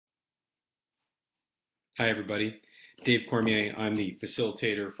Hi, everybody. Dave Cormier. I'm the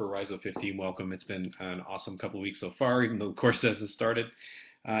facilitator for Rhizo 15. Welcome. It's been an awesome couple of weeks so far, even though the course hasn't started.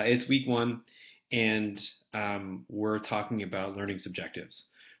 It's week one, and we're talking about learning objectives.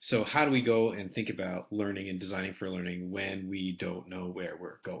 So, how do we go and think about learning and designing for learning when we don't know where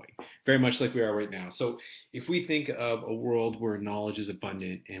we're going? Very much like we are right now. So, if we think of a world where knowledge is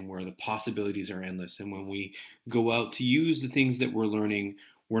abundant and where the possibilities are endless, and when we go out to use the things that we're learning,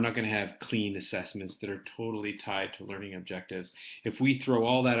 we're not going to have clean assessments that are totally tied to learning objectives. If we throw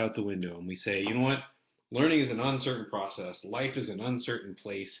all that out the window and we say, you know what, learning is an uncertain process, life is an uncertain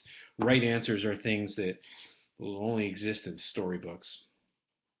place, right answers are things that will only exist in storybooks.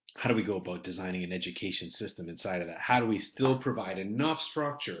 How do we go about designing an education system inside of that? How do we still provide enough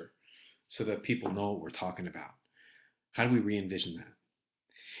structure so that people know what we're talking about? How do we re-envision that?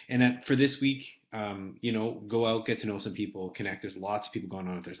 And for this week, go out, get to know some people, connect. There's lots of people going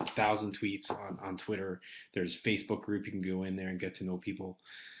on. There's 1,000 tweets on Twitter. There's a Facebook group. You can go in there and get to know people.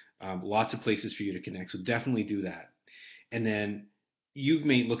 Lots of places for you to connect. So definitely do that. And then you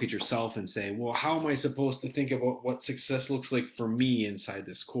may look at yourself and say, well, how am I supposed to think about what success looks like for me inside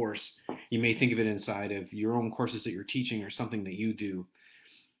this course? You may think of it inside of your own courses that you're teaching or something that you do.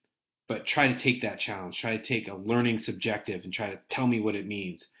 But try to take that challenge. Try to take a learning subjective and try to tell me what it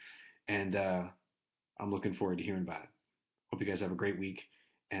means. And I'm looking forward to hearing about it. Hope you guys have a great week,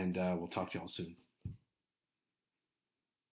 and we'll talk to y'all soon.